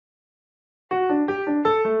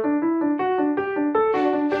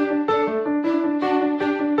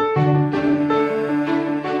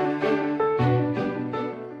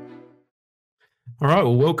right,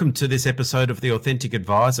 well, welcome to this episode of The Authentic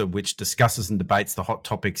Advisor, which discusses and debates the hot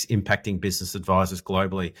topics impacting business advisors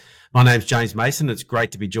globally. My name's James Mason. It's great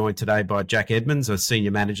to be joined today by Jack Edmonds, a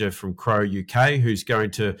senior manager from Crowe UK, who's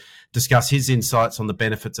going to discuss his insights on the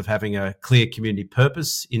benefits of having a clear community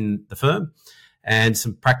purpose in the firm and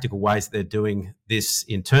some practical ways that they're doing this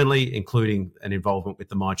internally, including an involvement with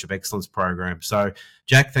the Mindship Excellence program. So,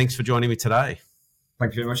 Jack, thanks for joining me today.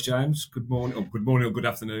 Thank you very much, James. Good morning or good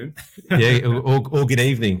afternoon. Yeah, or good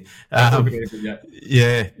evening. Good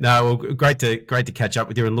evening, Great to catch up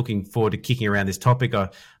with you and looking forward to kicking around this topic. I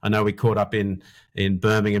know we caught up in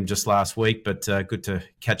Birmingham just last week, but good to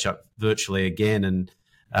catch up virtually again. And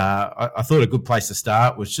I thought a good place to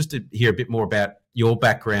start was just to hear a bit more about your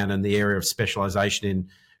background and the area of specialisation in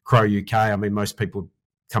Crowe UK. I mean, most people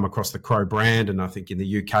come across the Crowe brand, and I think in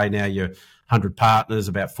the UK now you're 100 partners,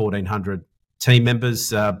 about 1,400 team members,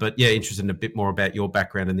 but interested in a bit more about your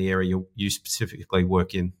background in the area you specifically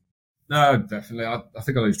work in. No, definitely. I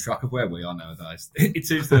think I lose track of where we are nowadays. It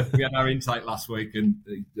seems that we had our intake last week and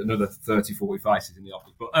another 30, 40 faces in the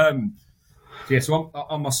office. But so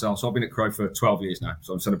I'm myself. So I've been at Crowe for 12 years now.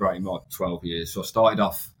 So I'm celebrating my 12 years. So I started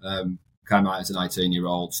off, came out as an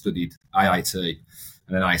 18-year-old, studied AAT, and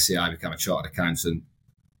then ACA, became a chartered accountant.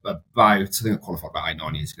 I think I qualified about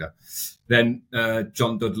 8-9 years ago. Then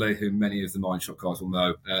John Dudley, who many of the Mindshop guys will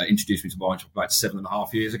know, introduced me to Mindshop about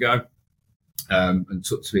 7.5 years ago, and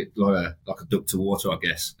took to it like a duck to water, I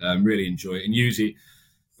guess. Really enjoy it and use it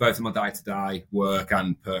both in my day-to-day work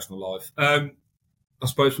and personal life. I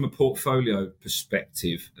suppose from a portfolio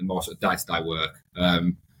perspective and my sort of day-to-day work,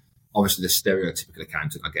 obviously the stereotypical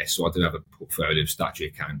accountant, I guess. So I do have a portfolio of statutory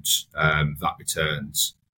accounts, VAT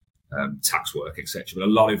returns, tax work, etc. But a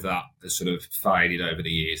lot of that has sort of faded over the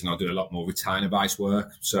years, and I do a lot more retainer-based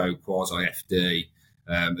work, so quasi-FD,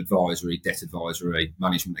 advisory, debt advisory,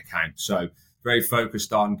 management accounts. So very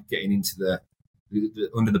focused on getting into the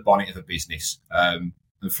under the bonnet of a business. And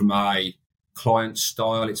from a client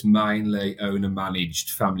style, it's mainly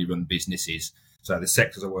owner-managed, family-run businesses. So the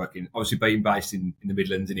sectors I work in, obviously being based in the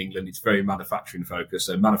Midlands in England, it's very manufacturing focused.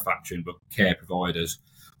 So manufacturing, but care providers,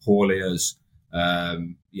 hauliers,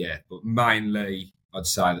 but mainly I'd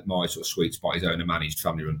say that my sort of sweet spot is owner-managed,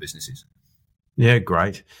 family-run businesses. Yeah,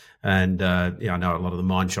 great. And I know a lot of the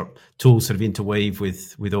Mindshop tools sort of interweave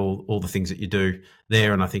with all the things that you do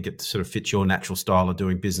there, and I think it sort of fits your natural style of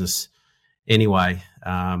doing business anyway,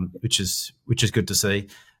 which is good to see.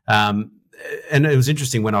 And it was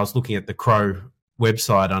interesting when I was looking at the Crowe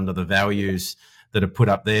website under the values that are put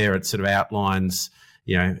up there. It sort of outlines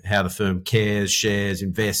how the firm cares, shares,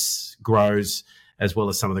 invests, grows, as well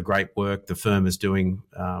as some of the great work the firm is doing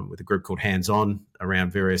with a group called Hands On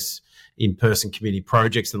around various in-person community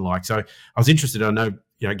projects and the like. So I was interested. I know,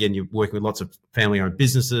 again, you're working with lots of family-owned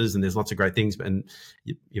businesses and there's lots of great things, and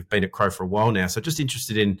you've been at Crowe for a while now. So just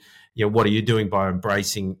interested in, what are you doing by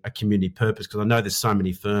embracing a community purpose? Because I know there's so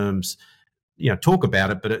many firms, talk about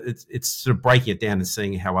it, but it's sort of breaking it down and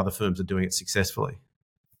seeing how other firms are doing it successfully.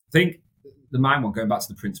 I think the main one, going back to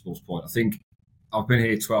the principles point, I think I've been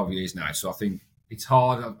here 12 years now, so I think it's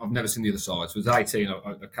hard. I've never seen the other side. So I was 18,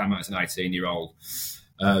 I came out as an 18-year-old, so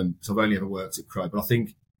I've only ever worked at Crowe. But I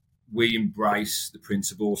think we embrace the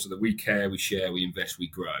principles so that we care, we share, we invest, we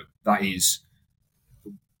grow. It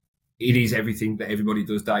is everything that everybody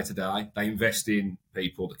does day to day. They invest in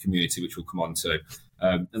people, the community, which we'll come on to,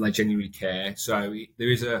 and they genuinely care. So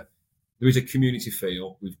there is a community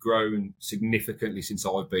feel. We've grown significantly since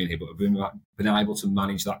I've been here, but we've been able to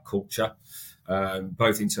manage that culture,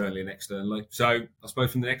 both internally and externally. So I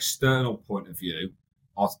suppose from the external point of view,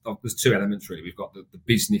 there's two elements really. We've got the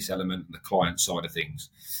business element and the client side of things.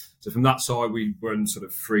 So from that side, we run sort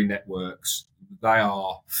of 3 networks. They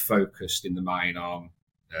are focused in the main on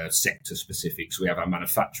sector specific. So we have our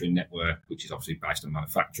manufacturing network, which is obviously based on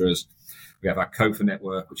manufacturers. We have our COFA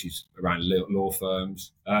network, which is around law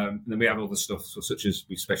firms. And then we have other stuff, such as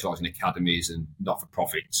we specialise in academies and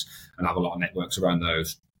not-for-profits and have a lot of networks around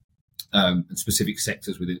those and specific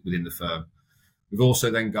sectors within the firm. We've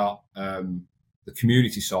also then got the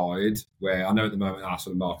community side, where I know at the moment our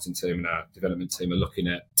sort of marketing team and our development team are looking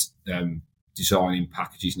at designing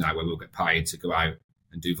packages now where we'll get paid to go out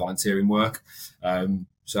and do volunteering work.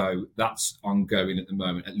 So that's ongoing at the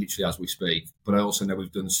moment, literally as we speak. But I also know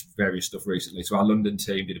we've done various stuff recently. So our London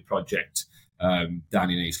team did a project down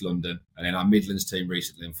in East London, and then our Midlands team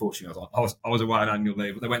recently, unfortunately, I was away on annual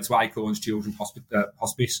leave, but they went to Acorns Children's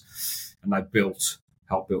Hospice, and they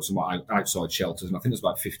helped build some outside shelters. And I think there's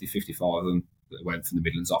about 50, 55 of them that went from the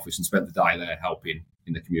Midlands office and spent the day there helping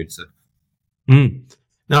in the community. Mm.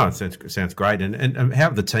 No, it sounds great. And how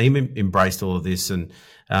have the team embraced all of this, and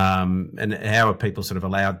how are people sort of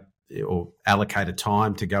allowed or allocated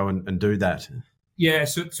time to go and do that? Yeah,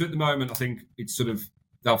 so at the moment, I think it's sort of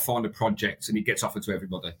they'll find a project and it gets offered to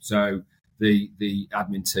everybody. So the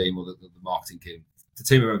admin team or the marketing team, the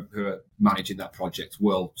team who are managing that project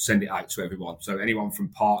will send it out to everyone. So anyone from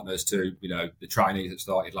partners to the trainees that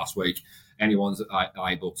started last week, anyone's that are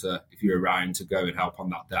able to, if you're around, to go and help on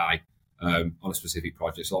that day on a specific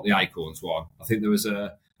project. So like the Acorns one, I think there was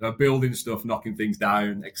a building stuff, knocking things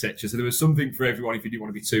down, etc. So there was something for everyone if you didn't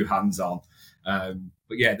want to be too hands-on.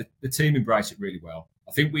 But yeah, the team embrace it really well.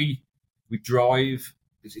 I think we drive.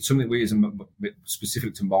 It's something we, as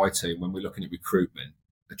specific to my team, when we're looking at recruitment,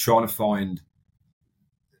 are trying to find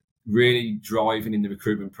really driving in the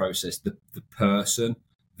recruitment process the person,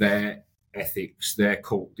 their ethics, their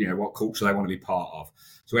culture, what culture they want to be part of.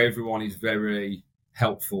 So everyone is very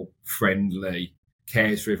helpful, friendly,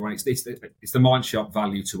 cares for everyone. It's the mind shop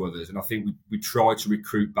value to others, and I think we try to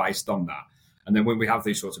recruit based on that. And then when we have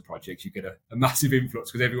these sorts of projects, you get a massive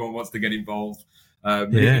influx because everyone wants to get involved.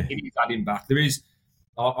 It is adding back. There is.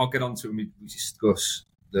 I'll get on to it when we discuss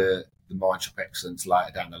the mind shop excellence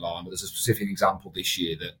later down the line. But there's a specific example this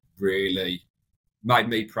year that really made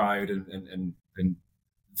me proud, and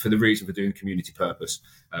for the reason for doing community purpose.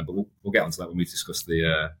 But we'll get onto that when we discuss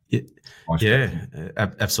the.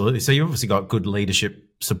 Absolutely. So you've obviously got good leadership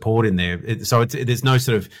support in there. There's no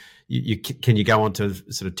sort of. Can you go on to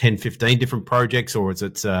sort of 10, 15 different projects, or is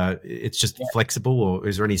it's just flexible, or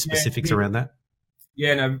is there any specifics around that?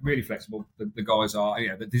 Yeah, no, really flexible. The guys are,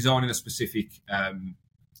 they're designing a specific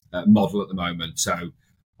model at the moment. So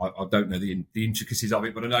I don't know the intricacies of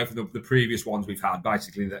it, but I know from the previous ones we've had,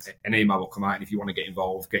 basically that an email will come out, and if you want to get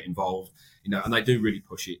involved, and they do really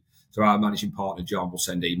push it. So our managing partner, John, will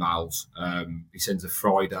send emails. He sends a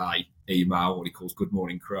Friday email, what he calls Good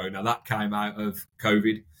Morning Crowe. Now that came out of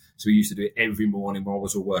COVID. So we used to do it every morning while I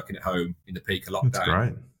was all working at home in the peak of lockdown. That's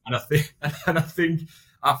great. And I think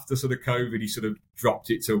after sort of COVID, he sort of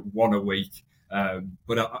dropped it to one a week.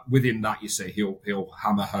 But within that, you see, he'll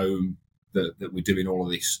hammer home that we're doing all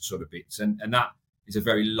of this sort of bits. And that is a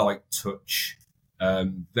very light touch,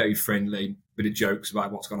 very friendly, bit of jokes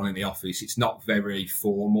about what's going on in the office. It's not very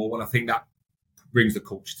formal. And I think that brings the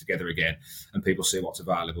culture together again and people see what's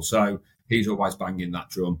available. So he's always banging that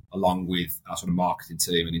drum along with our sort of marketing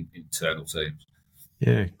team and internal teams.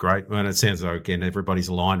 Yeah, great. Well, it sounds like, again, everybody's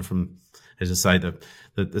aligned from, as I say, the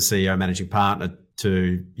CEO, managing partner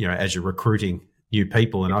to, as you're recruiting new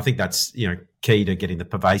people. And I think that's, key to getting the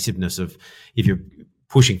pervasiveness of, if you're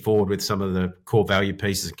pushing forward with some of the core value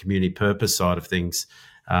pieces and community purpose side of things,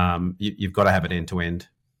 you've got to have it end to end.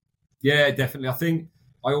 Yeah, definitely. I think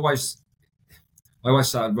I always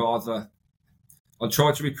say I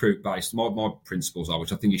try to recruit based. My principles are,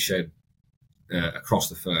 which I think is shared across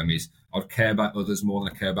the firm, is I care about others more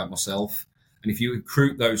than I care about myself. And if you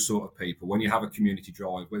recruit those sort of people, when you have a community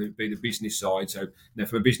drive, whether it be the business side, so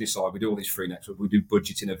from a business side, we do all these free networks, we do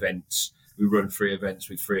budgeting events, we run free events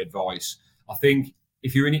with free advice. I think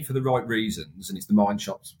if you're in it for the right reasons and it's the mind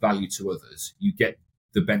shop's value to others, you get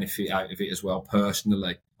the benefit out of it as well.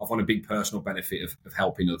 Personally, I find a big personal benefit of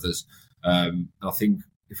helping others. I think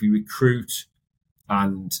if we recruit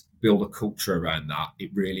and build a culture around that,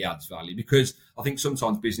 it really adds value, because I think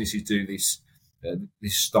sometimes businesses do this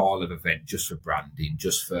style of event just for branding,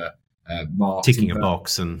 just for marketing. Ticking a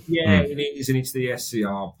box. And it is, and it's the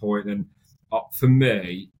SCR point. And for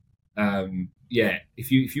me,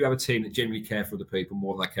 if you have a team that genuinely care for other people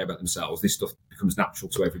more than they care about themselves, this stuff becomes natural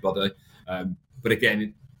to everybody. But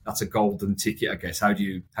again, that's a golden ticket, I guess. How do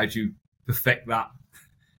you perfect that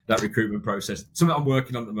recruitment process? Something I'm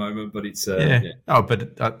working on at the moment, but it's Oh,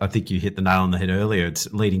 but I think you hit the nail on the head earlier.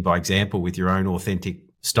 It's leading by example with your own authentic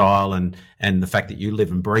style, and the fact that you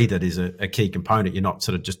live and breathe it is a key component. You're not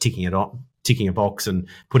sort of just ticking a box and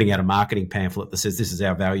putting out a marketing pamphlet that says this is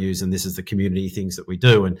our values and this is the community things that we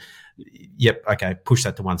do. And push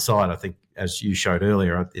that to one side. I think, as you showed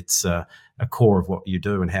earlier, it's a core of what you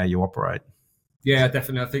do and how you operate. Yeah,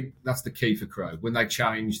 definitely. I think that's the key for Crowe. When they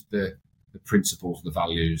changed the principles, the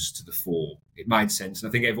values to the fore, it made sense. And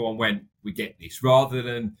I think everyone went, we get this, rather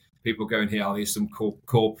than people going, here, there's some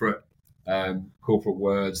corporate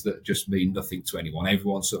words that just mean nothing to anyone.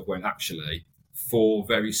 Everyone sort of went, actually, 4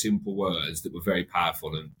 very simple words that were very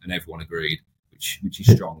powerful, and everyone agreed, which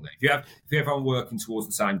is strong there. If you have everyone working towards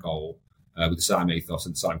the same goal, with the same ethos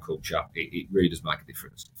and the same culture, it really does make a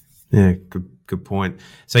difference. Yeah, good point.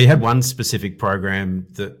 So you had one specific program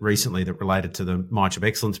that recently that related to the Mindshop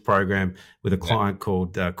Excellence program with a client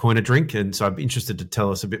called Coin a Drink, and so I'm interested to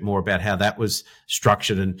tell us a bit more about how that was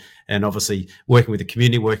structured and obviously working with the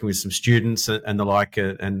community, working with some students and the like,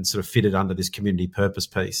 and sort of fitted under this community purpose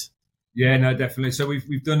piece. Yeah, no, definitely. So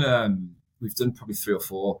we've done probably 3 or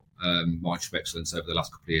 4 Mindshop Excellence over the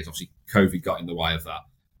last couple of years. Obviously, COVID got in the way of that.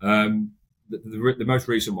 The most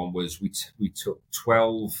recent one was we took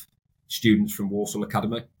 12 students from Walsall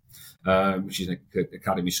Academy, which is an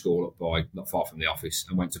academy school up by not far from the office,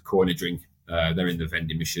 and went to Coin a Drink. They're in the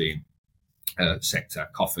vending machine sector,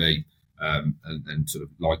 coffee and sort of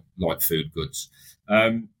light food goods.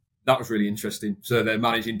 That was really interesting. So their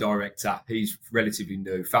managing director, he's relatively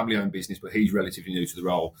new, family-owned business, but he's relatively new to the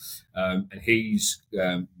role. And his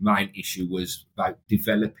main issue was about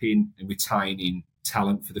developing and retaining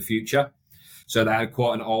talent for the future. So they have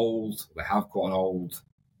quite an old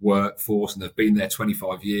workforce, and they've been there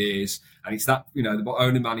 25 years. And it's that, the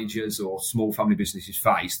owner managers or small family businesses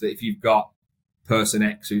face that if you've got person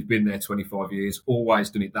X who's been there 25 years, always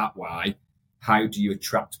done it that way, how do you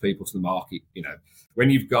attract people to the market? When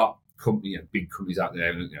you've got big companies out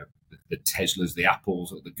there, the Teslas, the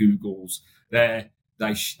Apples, or the Googles,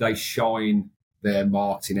 they shine their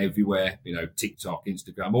marketing everywhere, TikTok,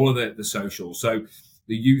 Instagram, all of the socials. So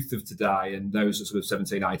the youth of today and those that sort of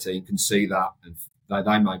 17, 18 can see that, and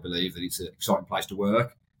they may believe that it's an exciting place to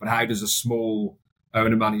work. But how does a small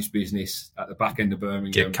owner-managed business at the back end of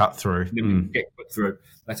Birmingham get cut through?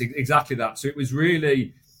 That's exactly that. So it was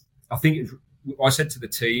really, I said to the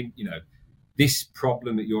team, this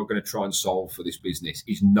problem that you're going to try and solve for this business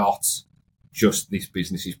is not just this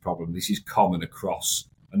business's problem. This is common across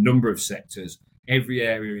a number of sectors, every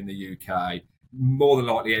area in the UK, more than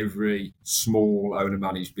likely every small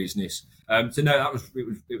owner-managed business. So no,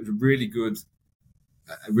 it was a really good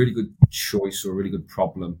choice or a really good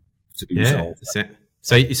problem to be resolved.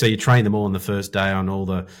 So you train them all on the first day on all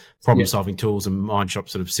the problem-solving tools and Mindshop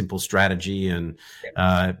sort of simple strategy and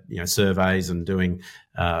surveys and doing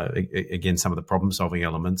again some of the problem-solving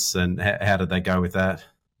elements. And how did they go with that?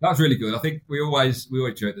 That was really good. I think we always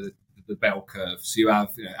joke the bell curve. So you have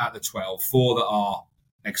at the 12, 4 that are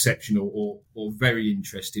exceptional or very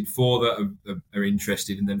interested, 4 that are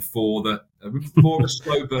interested, and then 4 that are more of a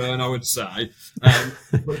slow burn, I would say.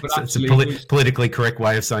 But actually, it's a politically correct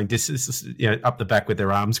way of saying this is up the back with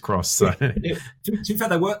their arms crossed. So. To be fair,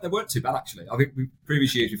 they weren't too bad actually. I think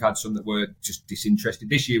previous years we've had some that were just disinterested.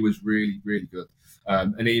 This year was really, really good,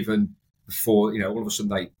 and even before all of a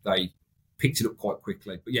sudden they picked it up quite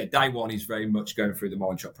quickly. But yeah, day one is very much going through the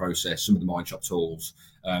Mindshop process, some of the Mindshop tools,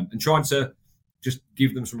 and trying to just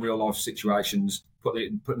give them some real life situations,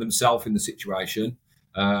 putting themselves in the situation,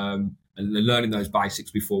 and learning those basics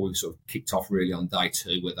before we sort of kicked off really on day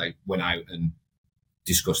 2, where they went out and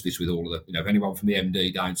discussed this with all of the, anyone from the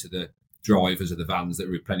MD down to the drivers of the vans that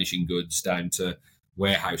are replenishing goods, down to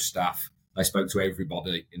warehouse staff. They spoke to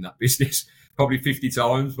everybody in that business probably 50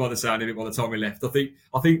 times by the sound of it by the time we left. I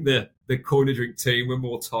think the Coin a Drink team were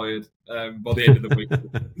more tired by the end of the week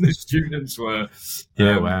than the students were.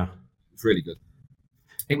 Wow. It's really good.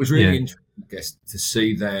 It was really interesting, I guess, to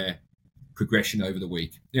see their progression over the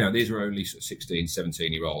week. These were only sort of 16,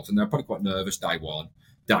 17-year-olds, and they're probably quite nervous day 1,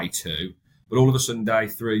 day 2. But all of a sudden, day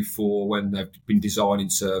 3, 4, when they've been designing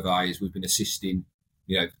surveys, we've been assisting,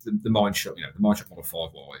 the Mindshop, the Mindshop Model 5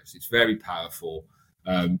 wise. It's very powerful.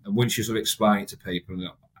 And once you sort of explain it to people,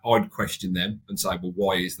 I'd question them and say, well,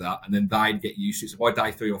 why is that? And then they'd get used to it. So by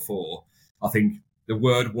day 3 or 4, I think the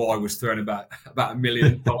word why was thrown about 1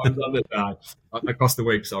 million times on the day, across the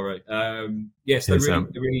week, sorry. Yes, they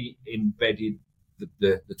really embedded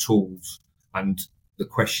the tools and the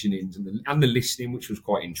questionings and the listening, which was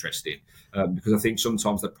quite interesting, because I think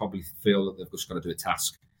sometimes they probably feel that they've just got to do a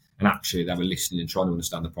task, and actually they were listening and trying to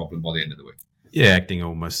understand the problem by the end of the week. Yeah, acting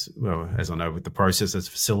almost, well, as I know, with the process as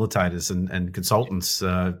facilitators and consultants,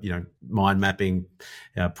 mind mapping,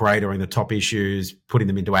 parading the top issues, putting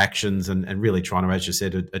them into actions, and really trying to, as you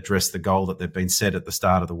said, address the goal that they've been set at the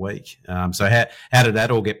start of the week. So how did that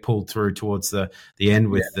all get pulled through towards the end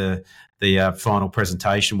with the final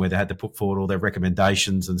presentation where they had to put forward all their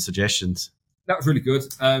recommendations and suggestions? That was really good.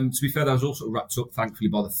 To be fair, that was also wrapped up, thankfully,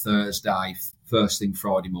 by the Thursday, first thing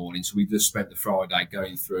Friday morning. So we just spent the Friday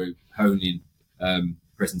going through, honing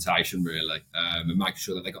presentation really, and making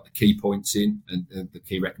sure that they got the key points in and the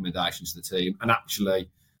key recommendations to the team. And actually,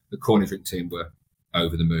 the Coin a Drink team were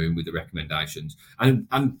over the moon with the recommendations and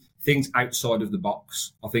things outside of the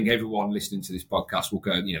box. I think everyone listening to this podcast will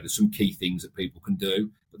go, there's some key things that people can do,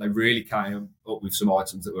 but they really came up with some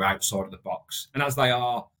items that were outside of the box. And as they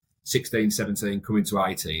are 16, 17, coming to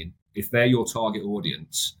 18, if they're your target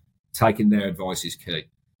audience, taking their advice is key.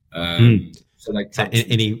 So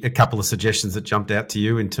they a couple of suggestions that jumped out to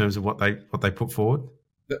you in terms of what they put forward?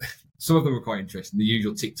 Some of them were quite interesting. The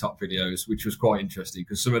usual TikTok videos, which was quite interesting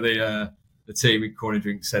because some of the team in Corner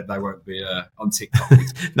Drink said they won't be on TikTok.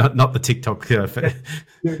 not the TikTok. Yeah.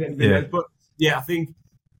 But yeah, I think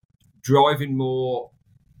driving more.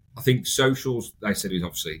 I think socials, they said, is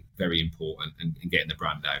obviously very important and getting the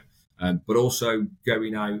brand out, but also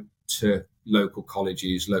going out to local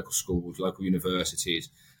colleges, local schools, local universities,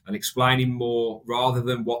 and explaining more rather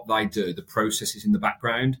than what they do, the processes in the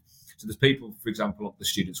background. So there's people, for example, the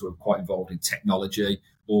students who are quite involved in technology,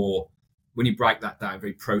 or when you break that down,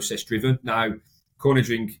 very process driven. Now, Corner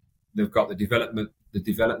Drink, they've got the development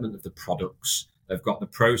of the products. They've got the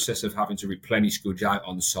process of having to replenish goods out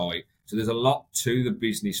on site. So there's a lot to the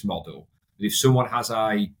business model. But if someone has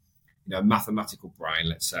a mathematical brain,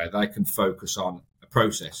 let's say, they can focus on a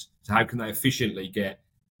process. So how can they efficiently get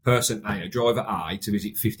person A, driver A, to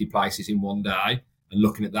visit 50 places in one day, and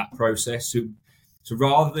looking at that process? So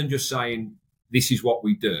rather than just saying, this is what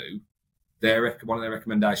we do, one of their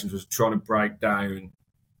recommendations was trying to break down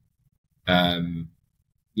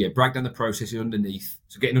the processes underneath.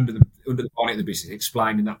 So getting under the bonnet of the business,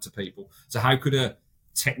 explaining that to people. So how could a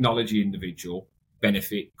technology individual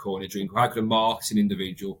benefit Corner Drink? Or how could a marketing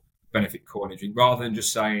individual benefit Corner Drink? Rather than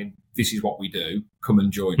just saying, this is what we do, come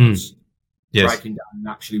and join us. Yes. Breaking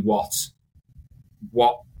down actually what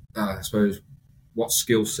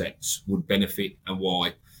skill sets would benefit and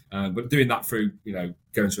why. But doing that through,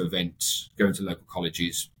 going to events, going to local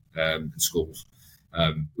colleges and schools,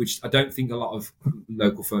 which I don't think a lot of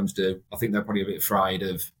local firms do. I think they're probably a bit afraid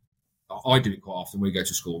of. I do it quite often. We go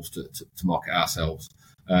to schools to market ourselves.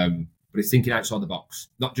 But it's thinking outside the box.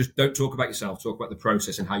 Not just, don't talk about yourself, talk about the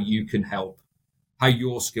process and how you can help, how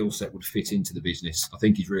your skill set would fit into the business, I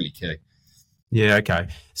think is really key. Yeah, okay.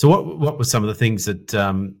 So what were some of the things that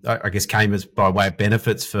I guess came as by way of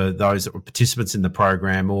benefits for those that were participants in the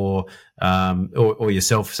program, or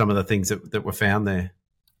yourself, some of the things that were found there?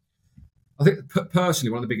 I think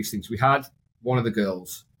personally, one of the biggest things we had, one of the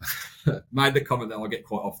girls made the comment that I get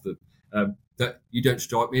quite often, that you don't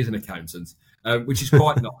strike me as an accountant, which is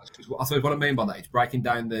quite nice. Because I suppose what I mean by that is breaking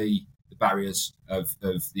down the barriers of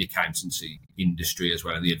the accountancy industry as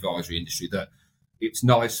well, and the advisory industry, that it's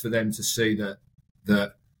nice for them to see that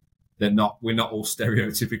we're not all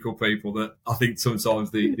stereotypical people that I think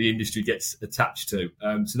sometimes the industry gets attached to.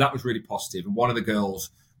 So that was really positive. And one of the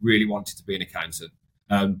girls really wanted to be an accountant.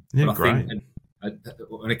 But I great. think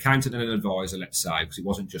an accountant and an advisor, let's say, because it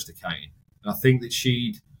wasn't just accounting. And I think that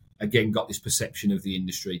she'd, again, got this perception of the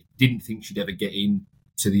industry, didn't think she'd ever get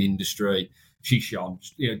into the industry. She shone.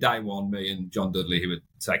 Day one, me and John Dudley, who were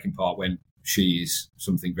taking part, went, she is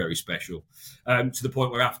something very special, to the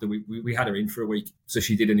point where after we had her in for a week. So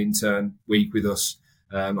she did an intern week with us.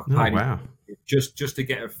 Wow. Just to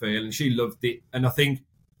get her feel, and she loved it. And I think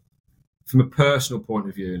from a personal point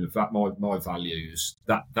of view, and in fact my values,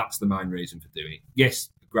 that's the main reason for doing it. Yes,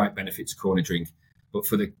 great benefit to Corner Drink, but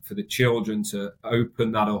for the children to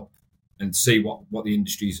open that up and see what the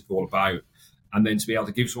industry is all about, and then to be able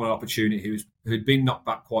to give someone an opportunity who'd been knocked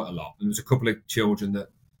back quite a lot. And there was a couple of children that,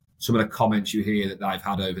 some of the comments you hear that they've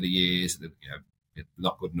had over the years, that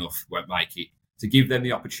not good enough, won't make it, to give them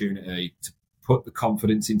the opportunity to put the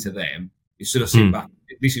confidence into them, instead of sit back,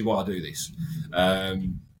 this is why I do this.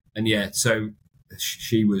 So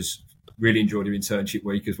she was really enjoyed her internship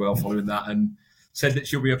week as well following that, and said that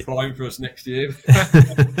she'll be applying for us next year.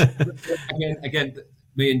 again,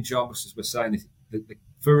 me and John were saying this, that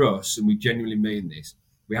for us, and we genuinely mean this,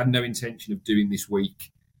 we had no intention of doing this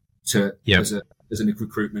week as a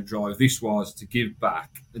recruitment drive. This was to give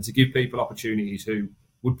back and to give people opportunities who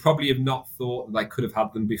would probably have not thought that they could have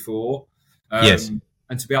had them before. Yes.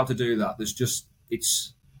 And to be able to do that,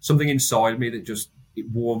 it's something inside me that just, it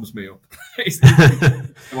warms me up.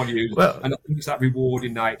 Well, and I think it's that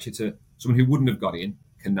rewarding nature to someone who wouldn't have got in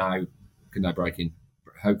can now break in,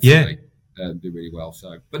 hopefully, do really well.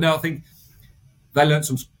 So, but no, I think they learned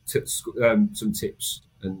some tips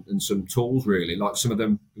and some tools, really. Like some of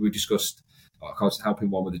them we discussed. I was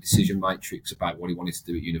helping one with a decision matrix about what he wanted to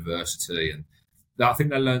do at university, and I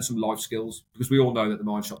think they learned some life skills, because we all know that the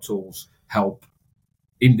Mindshop tools help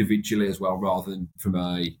individually as well, rather than from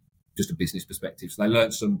just a business perspective. So they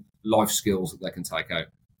learned some life skills that they can take out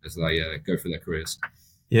as they go through their careers.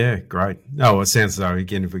 Yeah, great. No, it sounds though,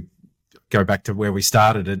 again, if we go back to where we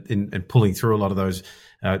started and pulling through a lot of those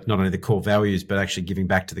not only the core values, but actually giving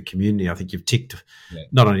back to the community. I think you've ticked Yeah.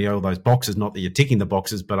 not only all those boxes, not that you're ticking the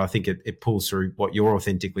boxes, but I think it pulls through what you're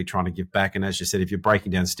authentically trying to give back. And as you said, if you're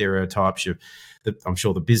breaking down stereotypes, I'm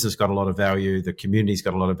sure the business got a lot of value, the community's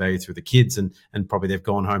got a lot of value through the kids, and probably they've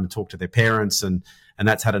gone home and talked to their parents, and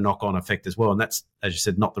that's had a knock-on effect as well. And that's, as you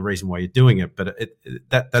said, not the reason why you're doing it, but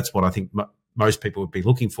that's what I think most people would be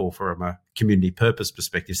looking for from a community purpose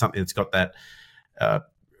perspective, something that's got that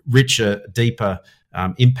richer, deeper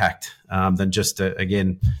impact than just,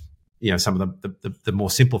 again, some of the more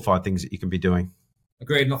simplified things that you can be doing.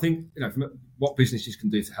 Agreed. And I think, what businesses can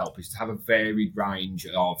do to help is to have a varied range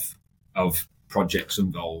of projects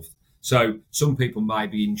involved. So some people may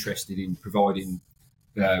be interested in providing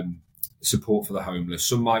support for the homeless.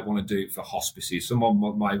 Some might want to do it for hospices. Someone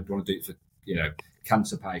might want to do it for,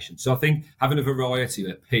 cancer patients. So I think having a variety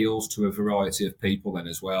appeals to a variety of people then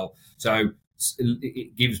as well. So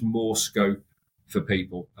it gives more scope for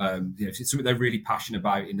people. If it's something they're really passionate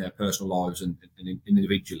about in their personal lives and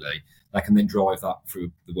individually, they can then drive that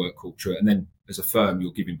through the work culture. And then as a firm,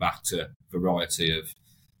 you're giving back to a variety of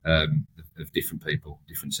different people,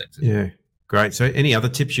 different sectors. Yeah. Great. So any other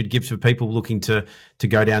tips you'd give for people looking to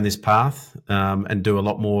go down this path and do a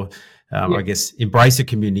lot more, I guess, embrace a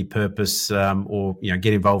community purpose or,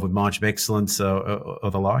 get involved with March of Excellence or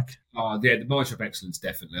the like? Yeah, the March of Excellence,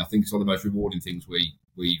 definitely. I think it's one of the most rewarding things we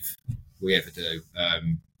ever do.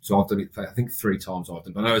 So I've done it, I think 3 times I've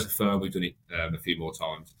done it. I know as a firm we've done it a few more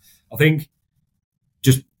times. I think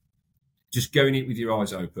just going in with your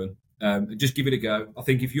eyes open, just give it a go. I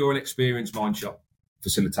think if you're an experienced mind shop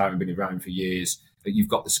facilitator and been around for years, that you've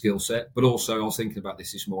got the skill set. But also, I was thinking about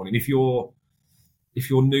this morning. If you're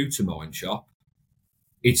new to mind shop,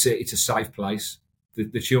 it's a safe place.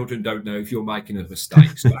 The children don't know if you're making a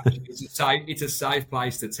mistake. So it's a safe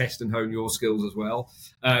place to test and hone your skills as well.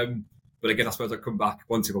 But again, I suppose I come back.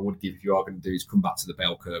 One tip I would give if you are going to do is come back to the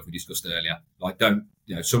bell curve we discussed earlier. Like,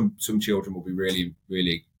 some children will be really,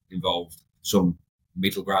 really involved, some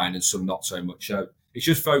middle ground and some not so much. So it's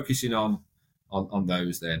just focusing on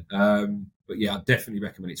those then. But yeah, I definitely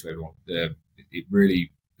recommend it to everyone. It's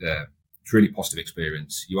really positive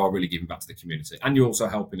experience. You are really giving back to the community, and you're also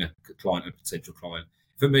helping a client, a potential client.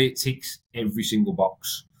 For me, it ticks every single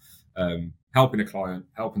box. Helping a client,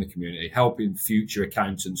 helping the community, helping future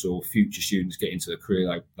accountants or future students get into the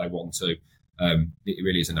career they want to. It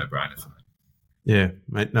really is a no-brainer for me. Yeah,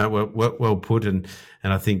 mate. No, well put, and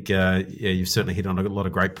I think you've certainly hit on a lot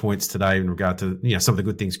of great points today in regard to some of the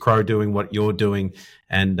good things Crowe doing, what you're doing,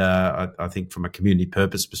 and I think from a community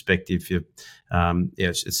purpose perspective,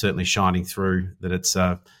 it's certainly shining through that. It's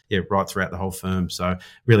right throughout the whole firm. So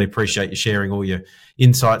really appreciate you sharing all your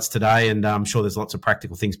insights today, and I'm sure there's lots of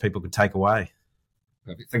practical things people can take away.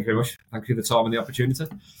 Perfect. Thank you very much. Thank you for the time and the opportunity.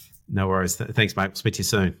 No worries. Thanks, mate. We'll speak to you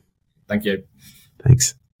soon. Thank you.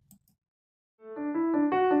 Thanks.